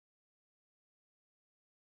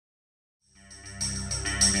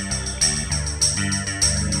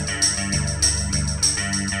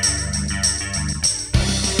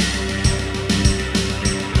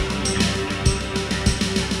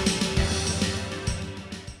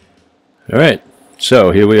Alright,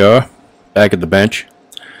 so here we are, back at the bench.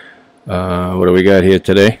 What do we got here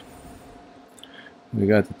today? We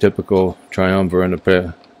got the typical triumvirate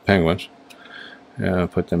of penguins.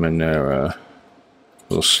 Put them in their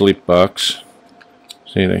little sleep box.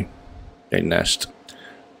 See, they nest.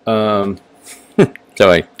 So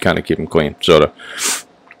I kind of keep them clean, sort of.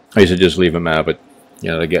 I used to just leave them out, but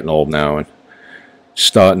they're getting old now and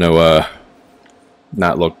starting to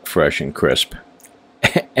not look fresh and crisp.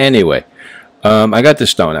 Anyway, I got this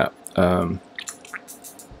stone out.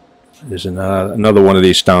 There's another one of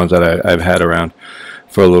these stones that I've had around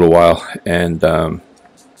for a little while, and I'm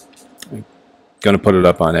going to put it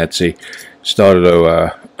up on Etsy. Started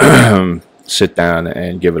to sit down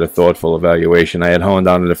and give it a thoughtful evaluation. I had honed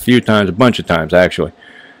on it a bunch of times actually.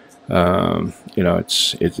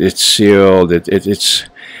 It's sealed.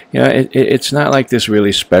 It's not like this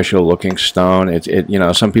really special looking stone.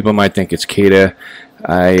 Some people might think it's Keita.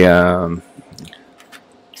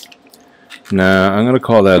 No, I'm gonna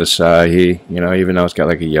call that a Sahi. Even though it's got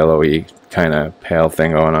like a yellowy kind of pale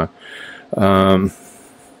thing going on.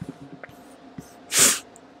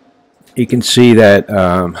 You can see that.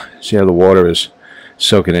 See how the water is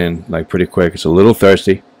soaking in like pretty quick. It's a little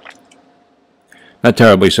thirsty. Not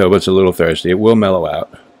terribly so, but it's a little thirsty. It will mellow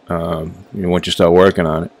out once you start working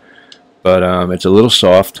on it. But it's a little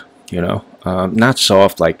soft, not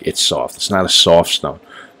soft like it's soft. It's not a soft stone.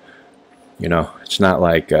 It's not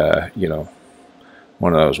like,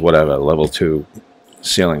 one of those, whatever, level 2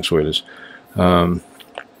 ceiling sweeters.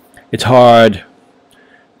 It's hard.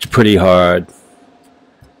 It's pretty hard.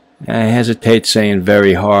 I hesitate saying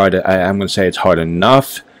very hard. I'm going to say it's hard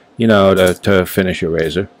enough, to finish a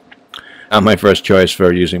razor. Not my first choice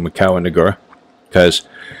for using Macau and Nagura, because,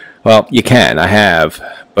 well, you can. I have,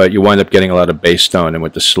 but you wind up getting a lot of base stone in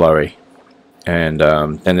with the slurry, and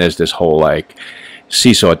then there's this whole like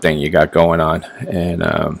seesaw thing you got going on, and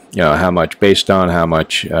how much base stone, how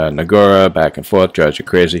much Nagura, back and forth, drives you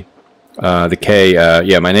crazy. The K,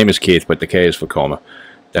 yeah, my name is Keith, but the K is for Koma.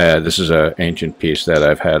 This is an ancient piece that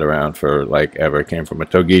I've had around for like ever. It came from a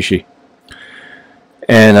Togishi,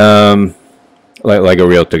 and like a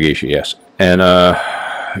real Togishi, yes. And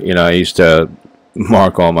I used to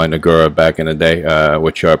mark all my Nagura back in the day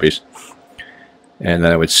with Sharpies, and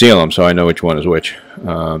then I would seal them so I know which one is which.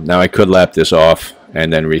 Now I could lap this off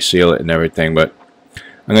and then reseal it and everything, but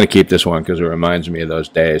I'm going to keep this one because it reminds me of those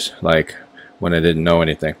days, like when I didn't know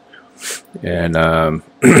anything. And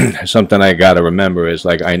something I got to remember is,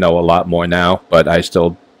 like, I know a lot more now, but I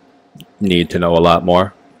still need to know a lot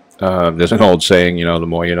more. There's an old saying, the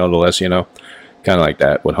more you know, the less you know. Kind of like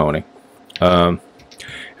that with honing.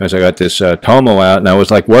 As I got this Tomo out, and I was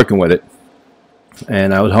like working with it,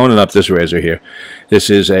 and I was honing up this razor here. This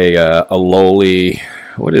is a lowly.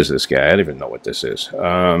 What is this guy? I don't even know what this is.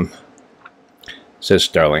 It says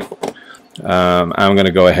Sterling. I'm going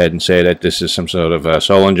to go ahead and say that this is some sort of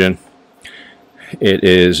Solingen. It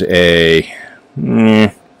is a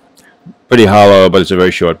pretty hollow, but it's a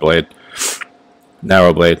very short blade,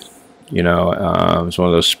 narrow blade. It's one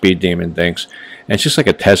of those speed demon things. And it's just like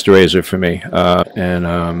a test razor for me.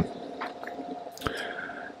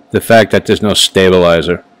 The fact that there's no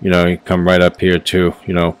stabilizer, you come right up here to,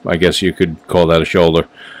 I guess you could call that a shoulder.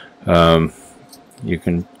 You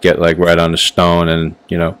can get like right on the stone, and,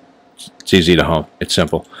 it's easy to hone. It's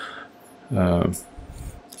simple.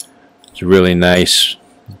 It's a really nice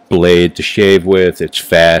blade to shave with. It's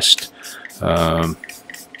fast.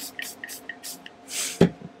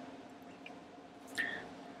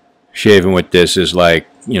 Shaving with this is like,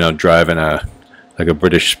 driving a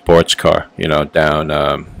British sports car, down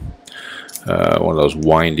one of those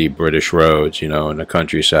windy British roads, in the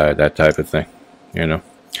countryside, that type of thing,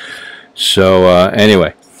 So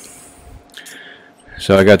anyway,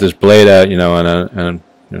 so I got this blade out, and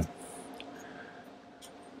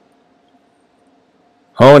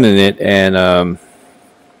honing it, and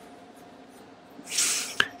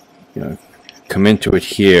come into it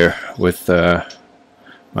here with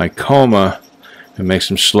my Koma and make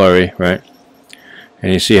some slurry, right?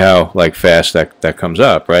 And you see how like fast that comes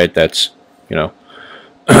up, right? That's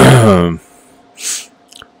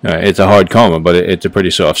it's a hard Koma, but it's a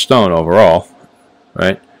pretty soft stone overall,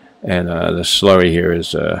 right? And the slurry here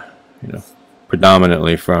is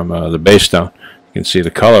predominantly from the base stone. You can see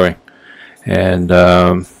the coloring, and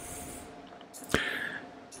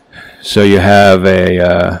so you have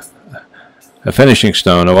a finishing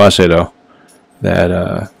stone, a Wasedo,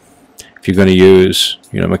 that if you're going to use,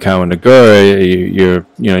 Macau and Nagura,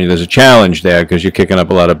 there's a challenge there because you're kicking up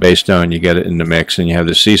a lot of base stone. You get it in the mix, and you have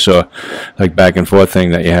the seesaw, like back and forth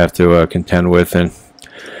thing that you have to contend with. And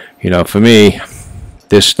for me,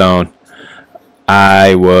 this stone,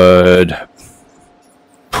 I would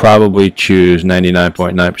probably choose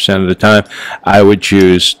 99.9% of the time, I would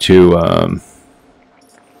choose to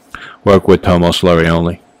work with Tomo slurry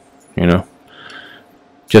only, you know,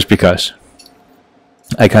 just because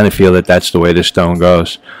I kind of feel that that's the way this stone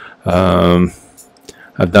goes.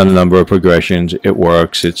 I've done a number of progressions. It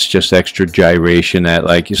works. It's just extra gyration that,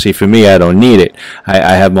 like, you see, for me, I don't need it.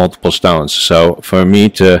 I have multiple stones. So for me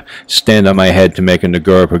to stand on my head to make a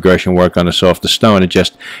Nagura progression work on a softer stone, it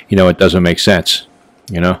just, it doesn't make sense.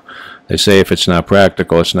 They say if it's not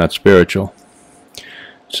practical, it's not spiritual.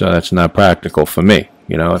 So that's not practical for me.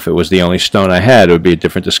 If it was the only stone I had, it would be a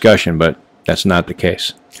different discussion, but that's not the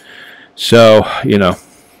case. So,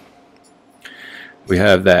 we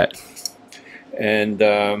have that. And,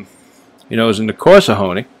 as in the course of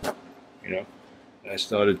honing, I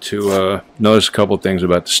started to notice a couple things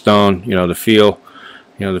about the stone. The feel,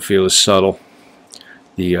 the feel is subtle.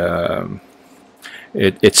 It's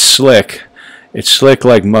slick. It's slick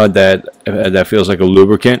like mud that feels like a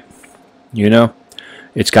lubricant,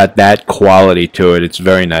 It's got that quality to it. It's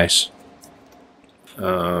very nice.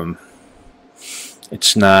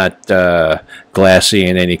 It's not glassy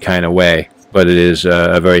in any kind of way, but it is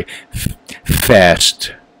a very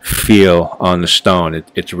fast feel on the stone.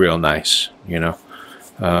 It's real nice,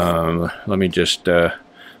 Let me just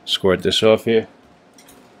squirt this off here.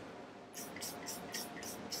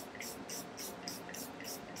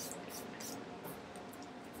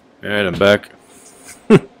 All right, I'm back.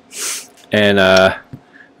 And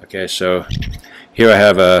okay, so here I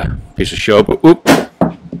have a piece of shobu. Oop!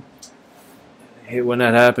 I hate when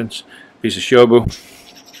that happens. Piece of shobu.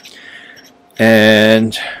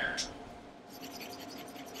 And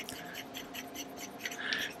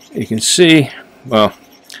you can see, well,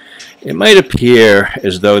 it might appear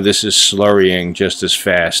as though this is slurrying just as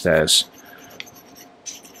fast as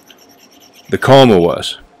the coma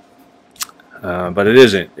was. But it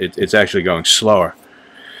isn't. It's actually going slower,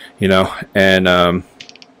 and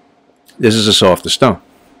this is a softer stone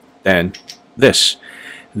than this.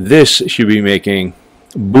 This should be making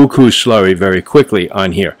buku slurry very quickly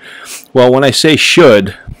on here. Well, when I say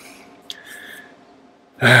should,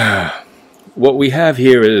 what we have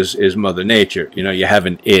here is Mother Nature. You have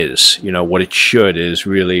an is. What it should is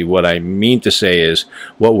really what I mean to say is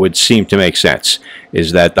what would seem to make sense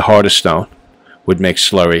is that the harder stone would make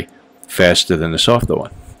slurry faster than the softer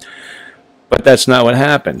one. But that's not what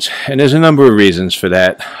happens. And there's a number of reasons for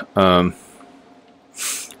that. And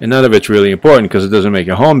none of it's really important because it doesn't make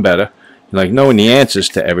your hone better. Like knowing the answers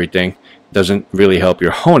to everything doesn't really help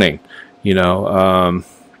your honing. Like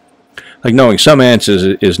knowing some answers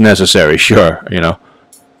is necessary, sure,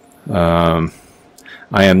 I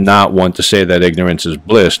am not one to say that ignorance is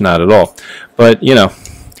bliss, not at all. But,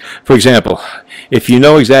 for example, if you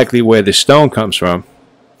know exactly where the stone comes from,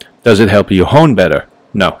 does it help you hone better?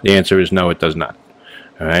 No. The answer is no, it does not.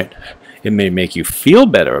 All right? It may make you feel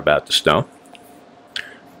better about the stone,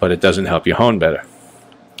 but it doesn't help you hone better.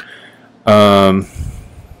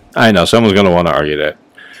 I know, someone's going to want to argue that.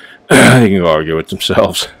 They can go argue with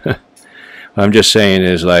themselves. What I'm just saying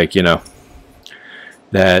is, like,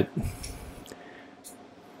 that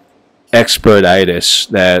expertitis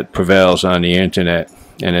that prevails on the internet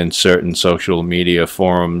and in certain social media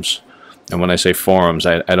forums. And when I say forums,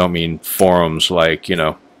 I don't mean forums like,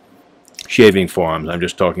 shaving forums. I'm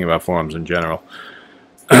just talking about forums in general.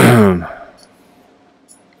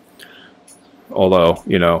 Although,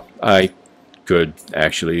 I could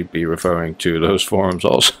actually be referring to those forums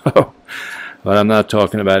also. But I'm not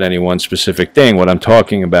talking about any one specific thing. What I'm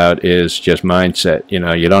talking about is just mindset.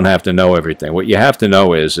 You don't have to know everything. What you have to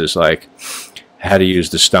know is like how to use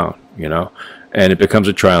the stone, And it becomes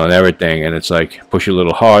a trial and error thing, and it's like push a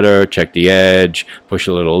little harder, check the edge, push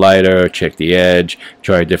a little lighter, check the edge,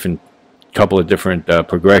 try a couple of different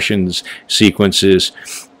progressions, sequences,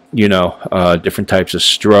 different types of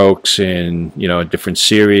strokes in, a different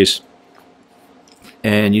series,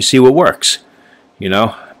 and you see what works,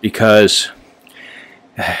 because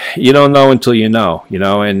you don't know until you know,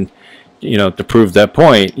 and, to prove that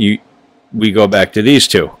point, we go back to these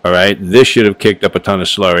two, all right? This should have kicked up a ton of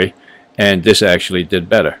slurry, and this actually did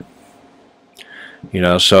better.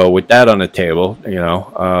 So with that on the table,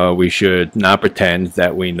 we should not pretend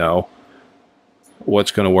that we know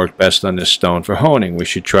what's going to work best on this stone for honing. We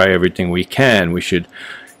should try everything we can. We should,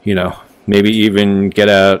 maybe even get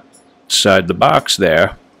outside the box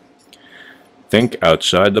there. Think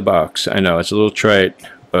outside the box. I know, it's a little trite,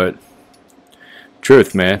 but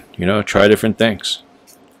truth, man. Try different things.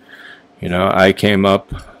 I came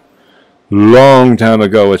up long time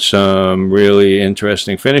ago with some really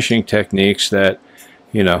interesting finishing techniques that,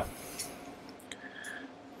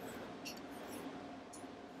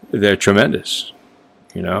 they're tremendous,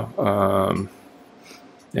 and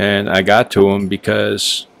I got to them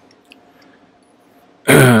because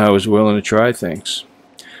I was willing to try things.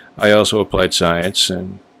 I also applied science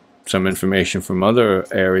and some information from other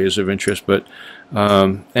areas of interest, but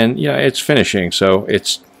and it's finishing. So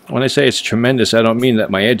when I say it's tremendous, I don't mean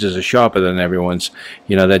that my edges are sharper than everyone's.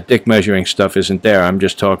 That dick measuring stuff isn't there. I'm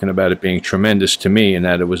just talking about it being tremendous to me, and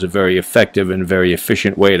that it was a very effective and very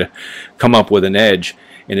efficient way to come up with an edge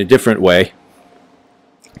in a different way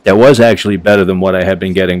that was actually better than what I had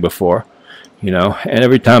been getting before. And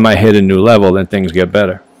every time I hit a new level, then things get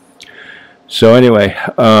better. So anyway,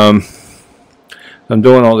 I'm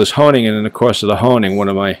doing all this honing, and in the course of the honing, one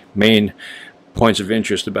of my main points of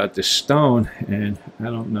interest about this stone, and I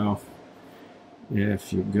don't know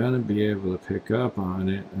if you're going to be able to pick up on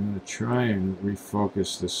it. I'm going to try and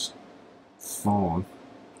refocus this phone,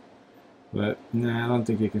 but I don't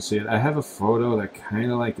think you can see it. I have a photo that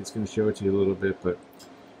kind of like it's going to show it to you a little bit, but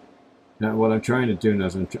now what I'm trying to do now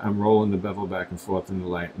is I'm rolling the bevel back and forth in the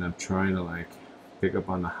light, and I'm trying to like pick up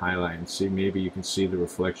on the highlight and see, maybe you can see the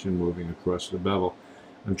reflection moving across the bevel.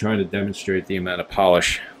 I'm trying to demonstrate the amount of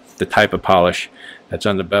polish, the type of polish that's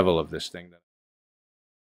on the bevel of this thing.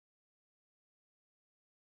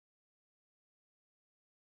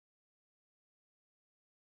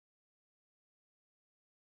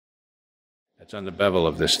 That's on the bevel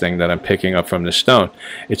of this thing that I'm picking up from the stone.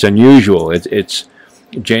 It's unusual. It's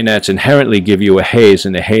Jnats inherently give you a haze,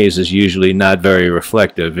 and the haze is usually not very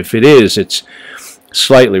reflective. If it is, it's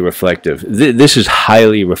slightly reflective. This is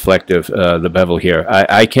highly reflective, the bevel here.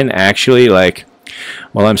 I can actually, like,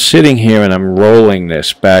 while I'm sitting here and I'm rolling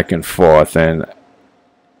this back and forth, and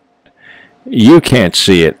you can't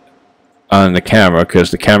see it on the camera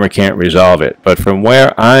because the camera can't resolve it, but from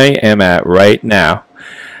where I am at right now,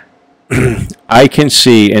 I can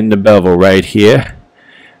see in the bevel right here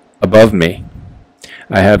above me,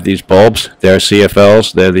 I have these bulbs. They're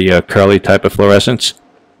CFLs. They're the curly type of fluorescents.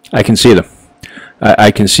 I can see them.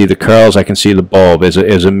 I can see the curls. I can see the bulb as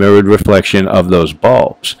a mirrored reflection of those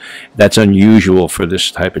bulbs. That's unusual for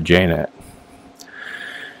this type of Jnat.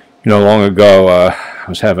 Long ago, I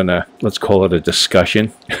was having let's call it a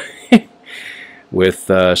discussion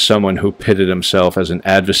with someone who pitted himself as an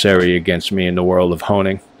adversary against me in the world of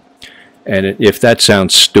honing. And if that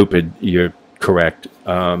sounds stupid, you're correct.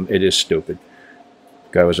 It is stupid.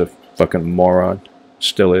 Guy was a fucking moron.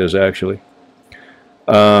 Still is, actually.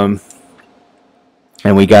 And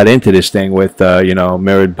we got into this thing with,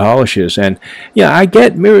 mirrored polishes. And, yeah, I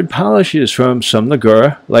get mirrored polishes from some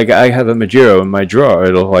Nagura. Like, I have a Majiro in my drawer.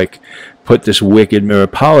 It'll, like, put this wicked mirror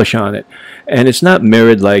polish on it. And it's not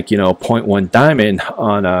mirrored like, 0.1 diamond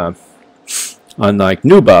on like,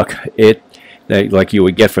 Nubuck. Like you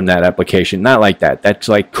would get from that application. Not like that. That's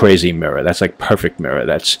like crazy mirror. That's like perfect mirror.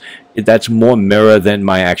 That's more mirror than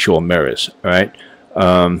my actual mirrors, right?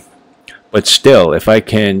 But still, if I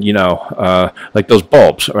can, like those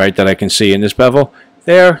bulbs, right, that I can see in this bevel,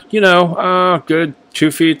 they're, good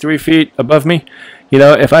 2 feet, 3 feet above me.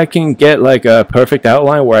 If I can get like a perfect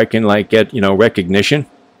outline where I can like get, recognition,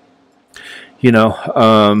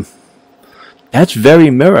 that's very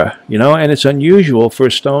mirror, and it's unusual for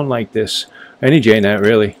a stone like this. Any Jnat,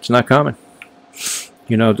 really. It's not common,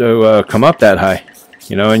 to come up that high,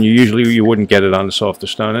 and you wouldn't get it on the softer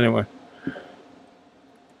stone anyway.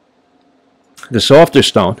 The softer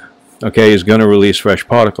stone, okay, is going to release fresh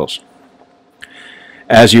particles.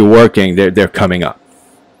 As you're working, they're coming up.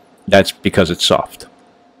 That's because it's soft.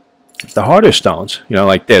 The harder stones,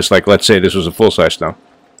 like this, like let's say this was a full-size stone,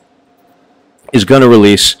 is going to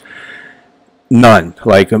release none,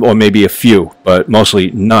 or maybe a few, but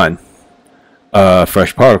mostly none.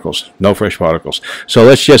 Fresh particles, no fresh particles. So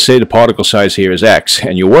let's just say the particle size here is X,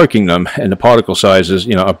 and you're working them, and the particle sizes,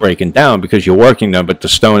 are breaking down because you're working them, but the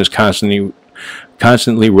stone is constantly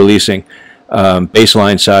releasing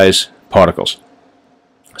baseline size particles.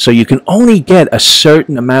 So you can only get a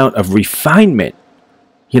certain amount of refinement,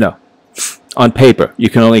 on paper. You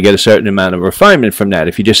can only get a certain amount of refinement from that.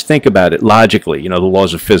 If you just think about it logically, the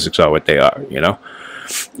laws of physics are what they are,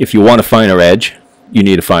 If you want a finer edge, you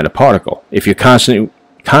need to find a particle. If you're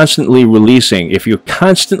constantly releasing, if you're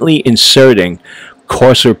constantly inserting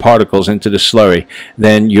coarser particles into the slurry,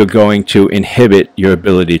 then you're going to inhibit your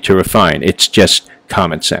ability to refine. It's just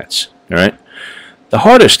common sense. All right. The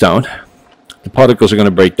harder stone, the particles are going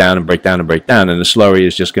to break down and break down and break down, and the slurry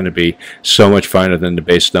is just going to be so much finer than the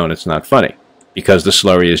base stone. It's not funny because the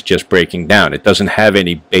slurry is just breaking down. It doesn't have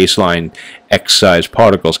any baseline X-size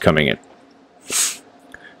particles coming in.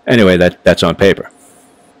 Anyway, that's on paper.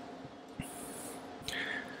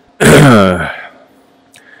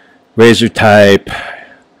 Razor type,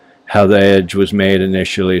 how the edge was made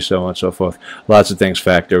initially, so on and so forth. Lots of things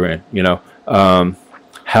factor in,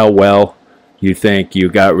 how well you think you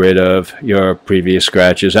got rid of your previous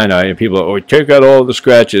scratches. I know people are, oh, take out all the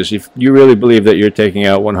scratches. If you really believe that you're taking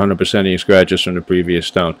out 100% of your scratches from the previous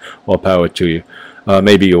stone, all power to you.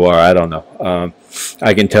 Maybe you are, I don't know.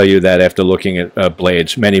 I can tell you that after looking at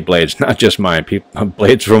blades, many blades, not just mine,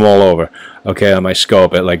 blades from all over, okay, on my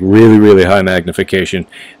scope at like really, really high magnification,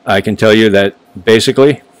 I can tell you that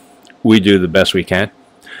basically we do the best we can,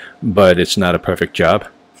 but it's not a perfect job.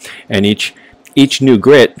 And each new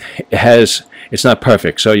grit it's not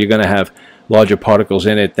perfect, so you're going to have larger particles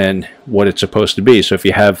in it than what it's supposed to be. So if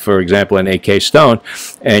you have, for example, an 8K stone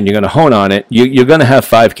and you're going to hone on it, you're going to have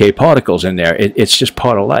 5K particles in there. It's just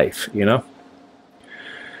part of life,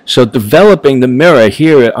 So developing the mirror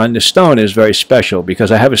here on the stone is very special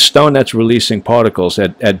because I have a stone that's releasing particles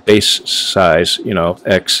at base size,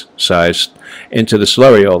 X size, into the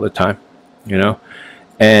slurry all the time,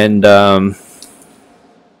 and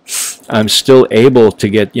I'm still able to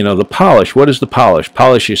get, the polish. What is the polish?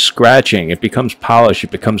 Polish is scratching. It becomes polish.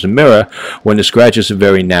 It becomes a mirror when the scratches are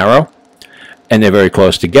very narrow and they're very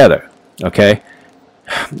close together. Okay?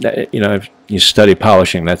 If you study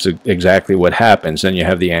polishing, that's exactly what happens. Then you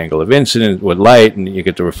have the angle of incidence with light and you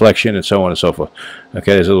get the reflection and so on and so forth.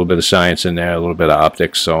 Okay? There's a little bit of science in there, a little bit of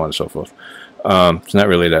optics, so on and so forth. It's not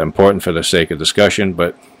really that important for the sake of discussion,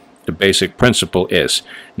 but the basic principle is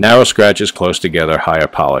narrow scratches close together, higher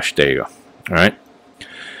polish. There you go. All right.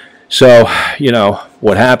 So,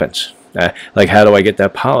 what happens? Like, how do I get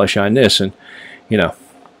that polish on this? And,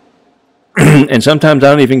 and sometimes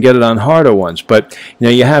I don't even get it on harder ones. But,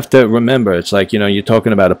 you have to remember, it's like, you're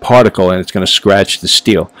talking about a particle and it's going to scratch the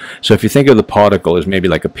steel. So if you think of the particle as maybe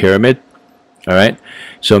like a pyramid, all right?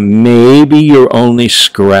 So maybe you're only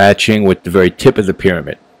scratching with the very tip of the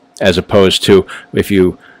pyramid, as opposed to if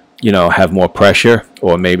you have more pressure,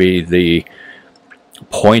 or maybe the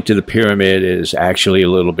point of the pyramid is actually a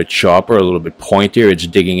little bit sharper, a little bit pointier. It's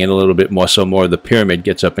digging in a little bit more, so more of the pyramid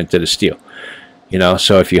gets up into the steel.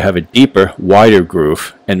 So if you have a deeper, wider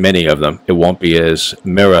groove, and many of them, it won't be as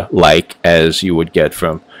mirror-like as you would get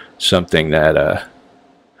from something that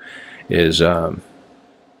is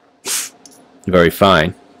very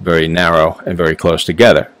fine, very narrow, and very close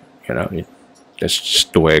together. That's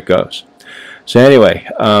just the way it goes. So anyway,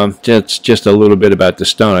 just a little bit about the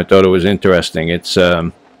stone. I thought it was interesting. It's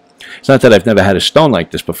not that I've never had a stone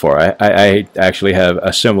like this before. I actually have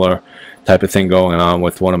a similar type of thing going on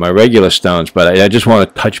with one of my regular stones, but I just want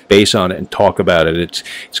to touch base on it and talk about it.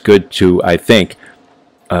 It's good to, I think,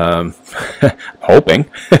 hoping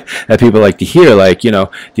that people like to hear, like,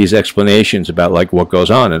 these explanations about like what goes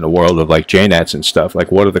on in the world of like Jnats and stuff.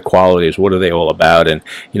 Like, what are the qualities? What are they all about? And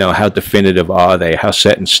how definitive are they? How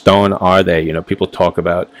set in stone are they? People talk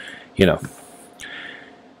about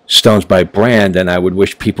stones by brand, and I would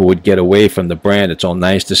wish people would get away from the brand. It's all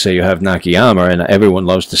nice to say you have Nakayama, and everyone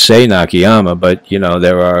loves to say Nakayama, but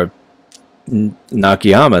there are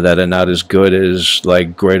Nakayama that are not as good as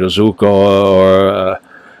like Great Ozuko or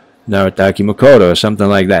Narataki Makoto or something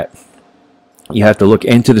like that. You have to look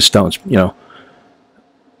into the stones,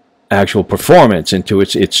 actual performance, into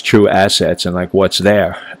its true assets and like what's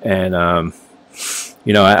there. And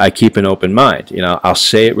I keep an open mind. I'll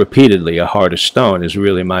say it repeatedly, a harder stone is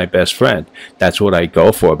really my best friend. That's what I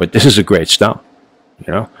go for. But this is a great stone,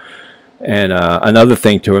 And another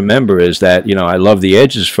thing to remember is that, I love the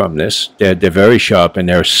edges from this. They're very sharp and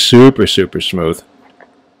they're super, super smooth.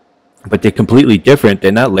 But they're completely different.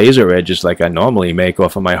 They're not laser edges like I normally make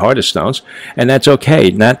off of my hardest stones. And that's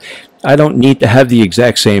okay. I don't need to have the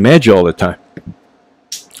exact same edge all the time.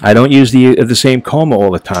 I don't use the same coma all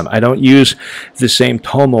the time. I don't use the same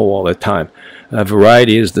tomo all the time.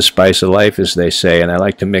 Variety is the spice of life, as they say, and I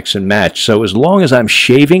like to mix and match. So as long as I'm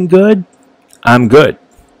shaving good, I'm good.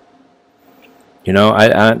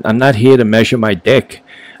 I'm not here to measure my dick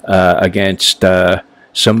against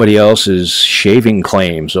somebody else's shaving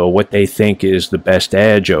claims or what they think is the best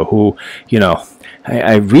edge, or who,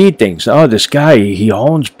 I read things. Oh, this guy, he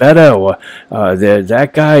hones better, or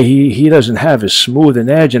that guy, he doesn't have as smooth an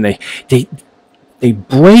edge, and they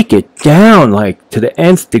break it down like to the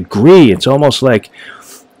nth degree. It's almost like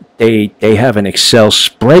they have an Excel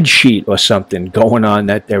spreadsheet or something going on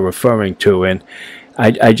that they're referring to, and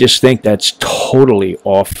I just think that's totally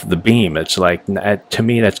off the beam. It's like, to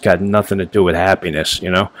me, that's got nothing to do with happiness,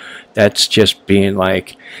 That's just being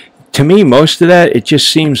like, to me, most of that, it just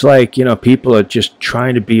seems like, people are just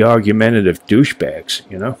trying to be argumentative douchebags,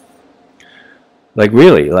 Like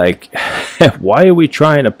really, like why are we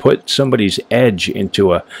trying to put somebody's edge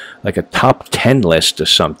into a like a top 10 list or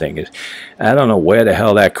something? I don't know where the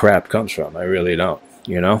hell that crap comes from. I really don't.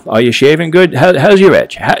 You know, are you shaving good? How's your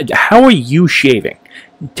edge? How are you shaving?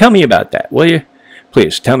 Tell me about that, will you?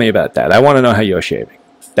 Please tell me about that. I want to know how you're shaving.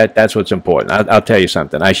 That's what's important. I'll tell you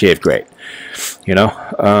something. I shave great. You know,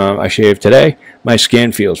 I shaved today. My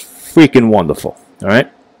skin feels freaking wonderful. All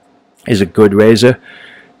right, is a good razor.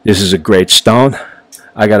 This is a great stone.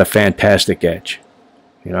 I got a fantastic edge.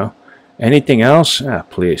 You know, anything else?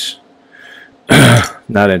 Please.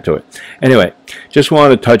 Not into it. Anyway, just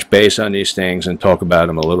wanted to touch base on these things and talk about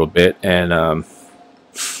them a little bit. And,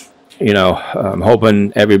 you know, I'm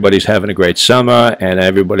hoping everybody's having a great summer and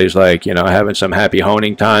everybody's like, you know, having some happy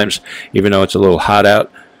honing times, even though it's a little hot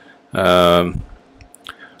out. But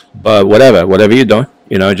whatever you're doing,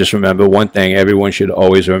 you know, just remember one thing everyone should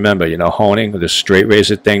always remember, you know, honing, the straight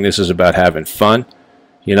razor thing, this is about having fun.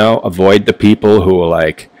 You know, avoid the people who are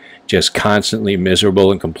like just constantly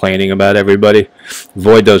miserable and complaining about everybody.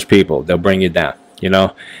 Avoid those people. They'll bring you down. You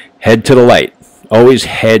know, head to the light. Always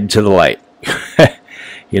head to the light.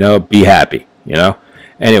 You know, be happy. You know.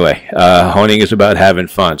 Anyway, honing is about having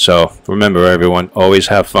fun. So remember, everyone, always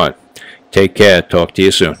have fun. Take care. Talk to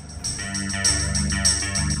you soon.